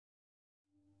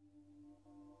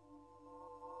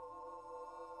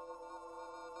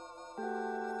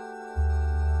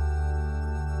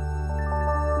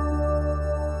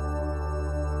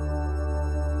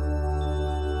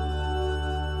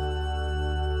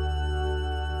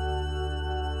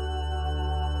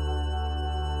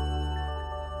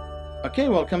Okay,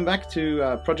 welcome back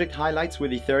to Project Highlights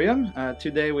with Ethereum.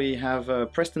 Today we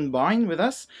have Preston Byrne with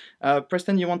us.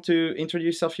 Preston, you want to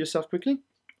introduce yourself quickly?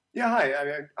 Yeah, hi.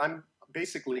 I'm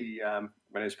basically,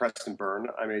 my name is Preston Byrne.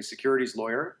 I'm a securities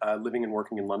lawyer living and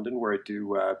working in London, where I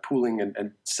do pooling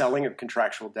and selling of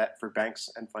contractual debt for banks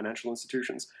and financial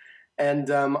institutions.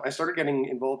 And I started getting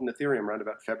involved in Ethereum around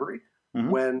about February Hmm.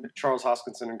 when Charles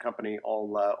Hoskinson and company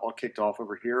all kicked off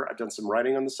over here. I've done some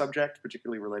writing on the subject,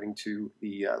 particularly relating to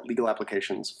the legal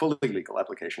applications, fully legal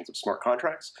applications of smart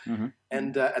contracts. Hmm.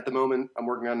 And at the moment, I'm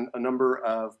working on a number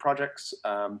of projects,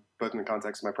 both in the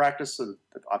context of my practice, so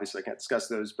that obviously I can't discuss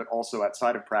those, but also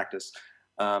outside of practice,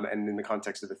 and in the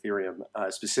context of Ethereum,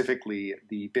 specifically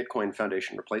the Bitcoin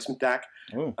Foundation replacement DAC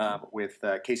Oh. with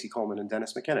Casey Coleman and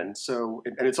Dennis McKinnon. So,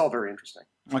 and it's all very interesting.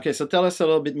 Okay, so tell us a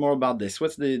little bit more about this.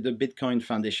 What's the Bitcoin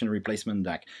Foundation replacement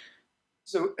DAC?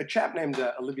 So a chap named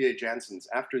Olivier Janssens,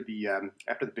 after the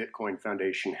Bitcoin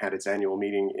Foundation had its annual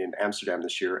meeting in Amsterdam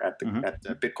this year at Hmm.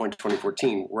 Bitcoin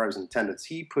 2014, where I was in attendance,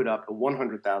 he put up a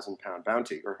 £100,000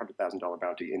 bounty, or $100,000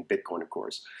 bounty in Bitcoin, of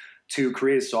course, to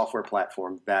create a software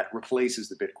platform that replaces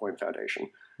the Bitcoin Foundation.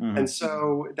 Hmm. And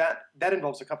so that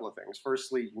involves a couple of things.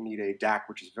 Firstly, you need a DAC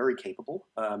which is very capable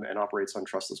and operates on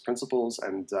trustless principles,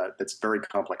 and that's very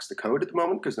complex to code at the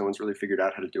moment because no one's really figured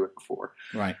out how to do it before.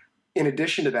 Right. In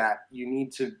addition to that, you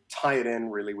need to tie it in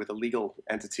really with a legal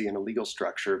entity and a legal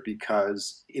structure,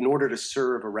 because in order to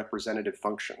serve a representative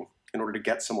function, in order to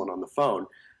get someone on the phone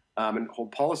and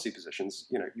hold policy positions,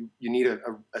 you need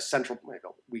a central,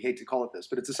 we hate to call it this,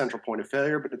 but it's a central point of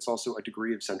failure, but it's also a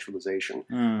degree of centralization.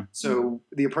 Mm. So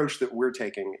the approach that we're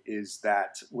taking is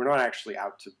that we're not actually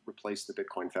out to replace the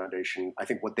Bitcoin Foundation. I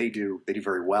think what they do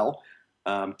very well.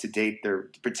 To date,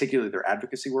 particularly their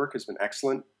advocacy work has been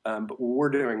excellent. But what we're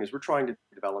doing is we're trying to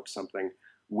develop something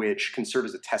which can serve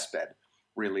as a test bed,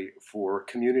 really, for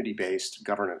community-based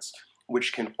governance,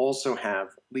 which can also have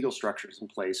legal structures in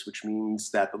place, which means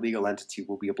that the legal entity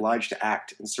will be obliged to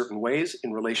act in certain ways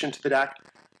in relation to the DAC,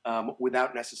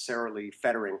 without necessarily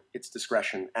fettering its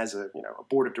discretion. As a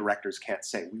board of directors can't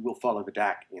say, we will follow the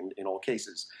DAC in all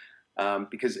cases.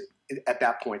 Because at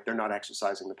that point, they're not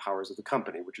exercising the powers of the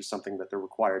company, which is something that they're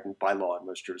required by law in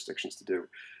most jurisdictions to do.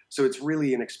 So it's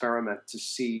really an experiment to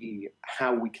see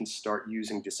how we can start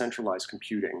using decentralized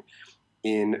computing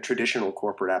in traditional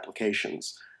corporate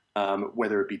applications,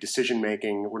 whether it be decision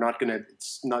making.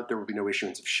 There will be no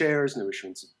issuance of shares, no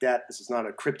issuance of debt. This is not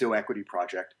a crypto equity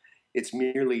project. It's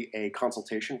merely a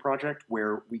consultation project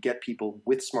where we get people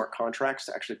with smart contracts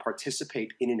to actually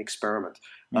participate in an experiment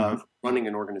of running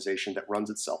an organization that runs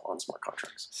itself on smart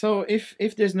contracts. So if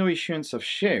there's no issuance of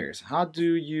shares, how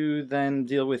do you then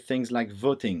deal with things like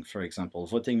voting, for example,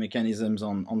 voting mechanisms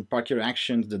on particular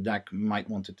actions the DAC might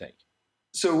want to take?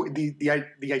 So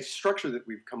the structure that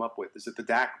we've come up with is that the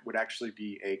DAC would actually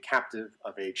be a captive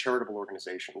of a charitable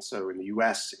organization. So in the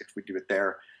US, if we do it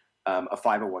there, a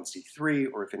 501c3,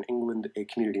 or if in England, a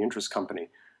community interest company.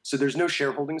 So there's no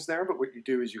shareholdings there, but what you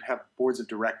do is you have boards of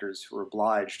directors who are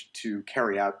obliged to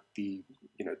carry out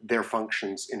their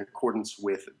functions in accordance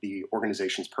with the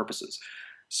organization's purposes.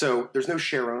 So there's no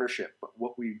share ownership, but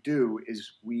what we do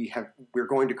is we're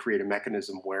going to create a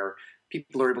mechanism where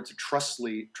people are able to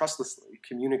trustlessly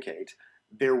communicate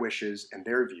their wishes and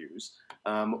their views,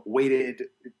 weighted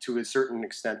to a certain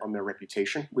extent on their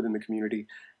reputation within the community.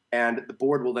 And the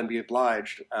board will then be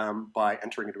obliged, by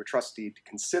entering into a trust deed, to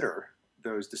consider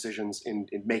those decisions in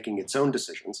making its own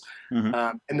decisions.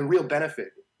 Mm-hmm. And the real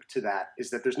benefit to that is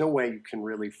that there's no way you can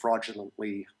really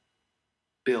fraudulently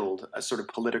build a sort of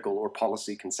political or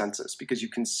policy consensus, because you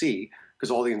can see, because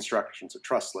all the instructions are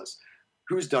trustless,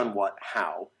 who's done what,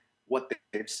 how, what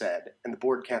they've said, and the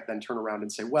board can't then turn around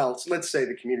and say, well, so let's say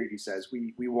the community says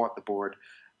we want the board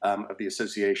of the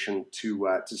association to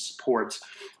support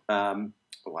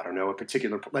I don't know,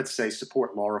 let's say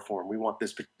support law reform. We want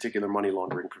this particular money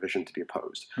laundering provision to be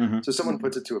opposed. Mm-hmm. So someone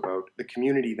puts it to a vote. The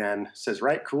community then says,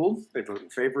 right, cool. They vote in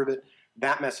favor of it.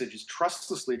 That message is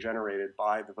trustlessly generated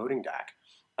by the voting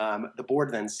DAC. The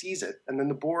board then sees it, and then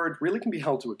the board really can be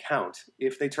held to account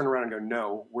if they turn around and go,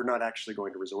 no, we're not actually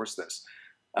going to resource this.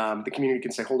 The community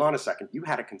can say, hold on a second, you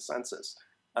had a consensus.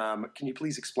 Can you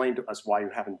please explain to us why you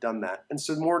haven't done that? And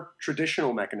so more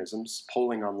traditional mechanisms,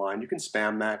 polling online, you can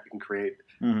spam that, you can create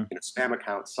spam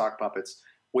accounts, sock puppets.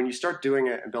 When you start doing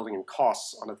it and building in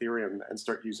costs on Ethereum and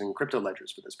start using crypto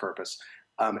ledgers for this purpose,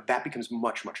 that becomes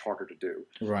much, much harder to do.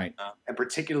 Right. And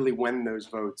particularly when those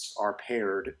votes are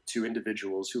paired to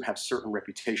individuals who have certain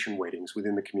reputation weightings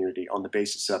within the community on the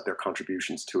basis of their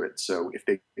contributions to it. So if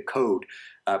they code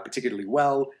particularly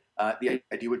well, the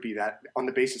idea would be that on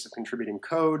the basis of contributing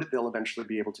code, they'll eventually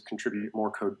be able to contribute more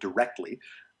code directly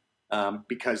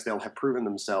because they'll have proven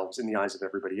themselves in the eyes of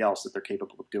everybody else that they're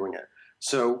capable of doing it.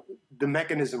 So the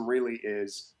mechanism really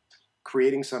is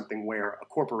creating something where a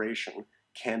corporation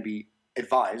can be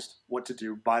advised what to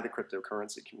do by the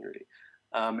cryptocurrency community,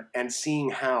 and seeing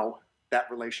how that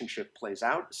relationship plays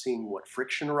out, seeing what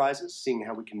friction arises, seeing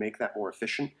how we can make that more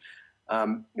efficient.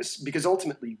 Because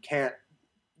ultimately, you can't,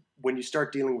 when you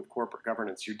start dealing with corporate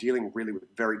governance, you're dealing really with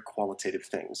very qualitative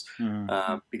things,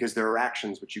 because there are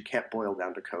actions which you can't boil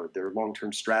down to code. There are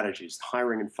long-term strategies,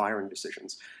 hiring and firing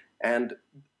decisions. And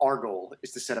our goal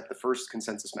is to set up the first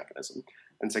consensus mechanism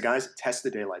and say, guys, test the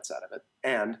daylights out of it.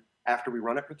 And after we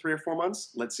run it for 3 or 4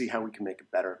 months, let's see how we can make it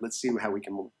better. Let's see how we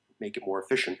can make it more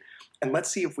efficient. And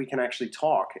let's see if we can actually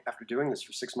talk, after doing this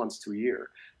for 6 months to a year,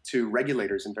 to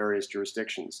regulators in various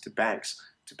jurisdictions, to banks,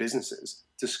 to businesses,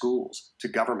 to schools, to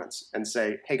governments, and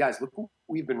say, hey guys, look what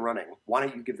we've been running. Why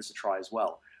don't you give this a try as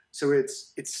well? So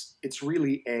it's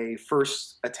really a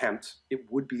first attempt. It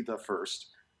would be the first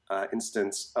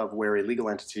instance of where a legal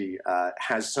entity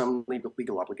has some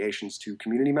legal obligations to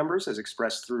community members as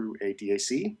expressed through a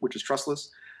DAC, which is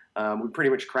trustless. We pretty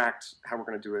much cracked how we're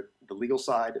going to do it. The legal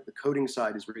side, the coding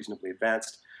side is reasonably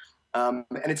advanced. And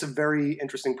it's a very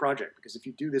interesting project because if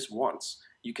you do this once,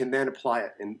 you can then apply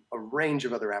it in a range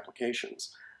of other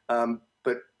applications.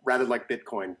 But rather like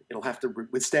Bitcoin, it'll have to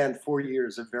withstand 4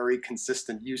 years of very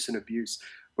consistent use and abuse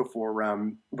before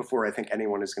I think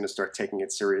anyone is going to start taking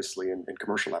it seriously in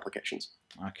commercial applications.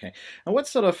 Okay. And what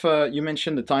sort of, you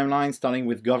mentioned the timeline starting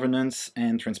with governance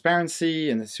and transparency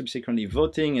and subsequently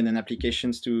voting and then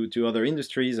applications to other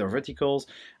industries or verticals.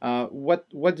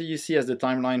 What do you see as the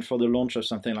timeline for the launch of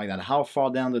something like that? How far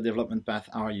down the development path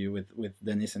are you with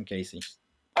Dennis and Casey?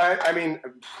 I mean,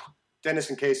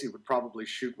 Dennis and Casey would probably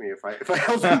shoot me if I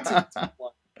held them to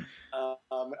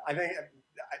I think,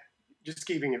 just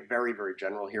keeping it very, very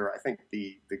general here, I think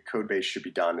the code base should be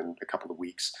done in a couple of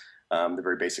weeks. The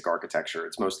very basic architecture,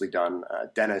 it's mostly done.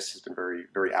 Dennis has been very,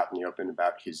 very out in the open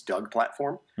about his Ḍoug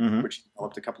platform, which he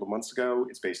developed a couple of months ago.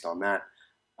 It's based on that.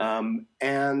 So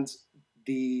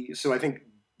I think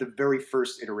the very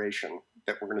first iteration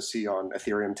that we're going to see on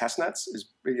Ethereum testnets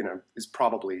is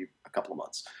probably a couple of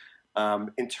months.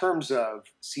 In terms of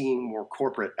seeing more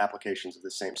corporate applications of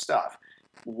the same stuff,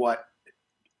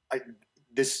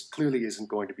 this clearly isn't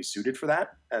going to be suited for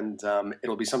that, and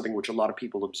it'll be something which a lot of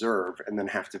people observe and then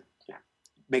have to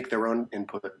make their own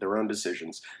input, their own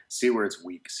decisions, see where it's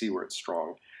weak, see where it's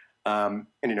strong.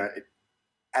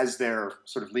 As their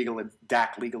sort of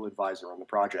DAC legal advisor on the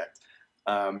project,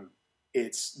 that's going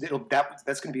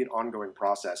to be an ongoing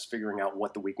process, figuring out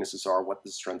what the weaknesses are, what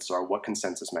the strengths are, what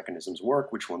consensus mechanisms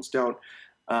work, which ones don't.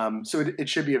 So it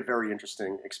should be a very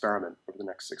interesting experiment over the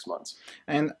next 6 months.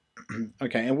 And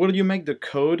okay, and will you make the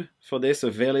code for this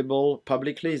available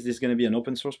publicly? Is this going to be an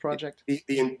open source project?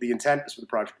 The intent is for the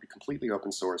project to be completely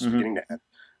open source, beginning to end.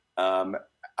 I'm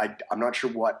not sure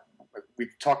what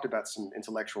we've talked about, some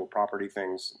intellectual property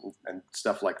things and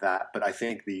stuff like that, but I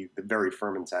think the very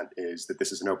firm intent is that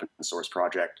this is an open source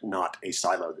project, not a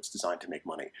silo that's designed to make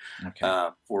money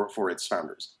for its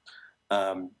founders.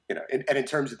 And in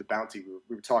terms of the bounty,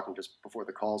 we were talking just before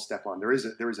the call, Stephan, there is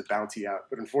a bounty out,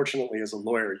 but unfortunately as a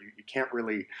lawyer, you can't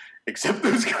really accept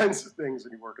those kinds of things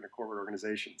when you work in a corporate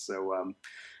organization. So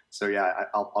yeah,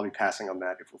 I'll be passing on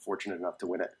that if we're fortunate enough to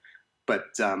win it. But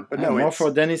no, more for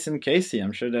Dennis and Casey.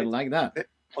 I'm sure they'll like that.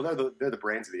 They're the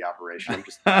brains of the operation. I'm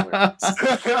just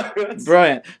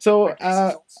brilliant. So he's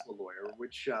also a lawyer,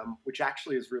 which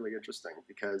actually is really interesting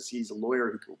because he's a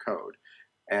lawyer who can code,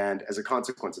 and as a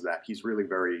consequence of that, he's really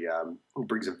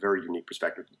brings a very unique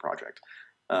perspective to the project.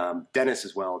 Dennis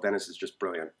as well. Dennis is just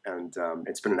brilliant, and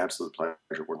it's been an absolute pleasure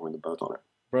working with them both on it.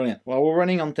 Brilliant. Well, we're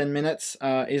running on 10 minutes.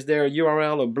 Is there a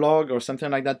URL, a blog, or something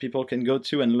like that people can go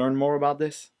to and learn more about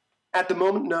this? At the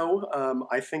moment, no.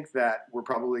 I think that we're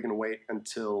probably going to wait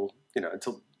until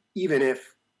even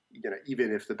if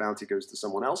the bounty goes to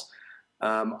someone else.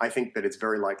 I think that it's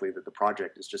very likely that the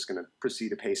project is just going to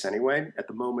proceed apace anyway. At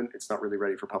the moment, it's not really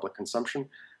ready for public consumption.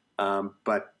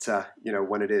 But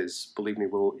when it is, believe me,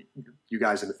 you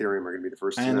guys in Ethereum are going to be the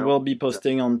first to know. And we'll be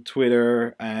posting on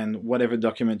Twitter, and whatever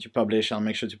document you publish, I'll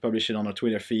make sure to publish it on our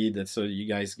Twitter feed so you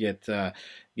guys get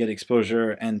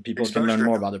exposure and people can learn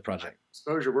more about the project.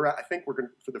 Exposure. I think we're going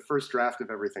to, for the first draft of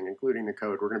everything, including the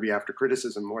code, we're going to be after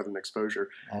criticism more than exposure.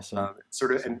 Awesome.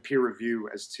 And peer review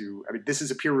this is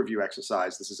a peer review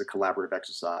exercise. This is a collaborative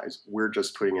exercise. We're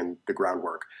just putting in the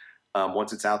groundwork.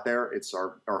 Once it's out there, it's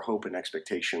our hope and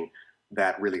expectation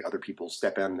that really other people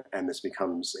step in and this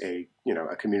becomes a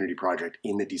community project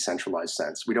in the decentralized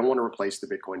sense. We don't want to replace the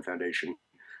Bitcoin Foundation.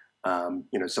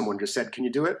 Someone just said, "Can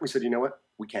you do it?" We said, "You know what?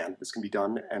 we can. This can be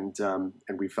done, and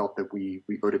we felt that we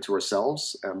owed it to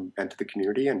ourselves and to the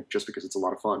community, and just because it's a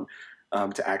lot of fun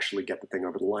to actually get the thing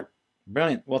over the line.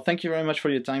 Brilliant. Well, thank you very much for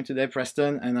your time today,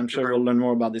 Preston, and I'm sure we'll learn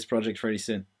more about this project very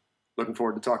soon. Looking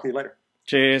forward to talking to you later.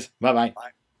 Cheers. Bye-bye.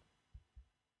 Bye.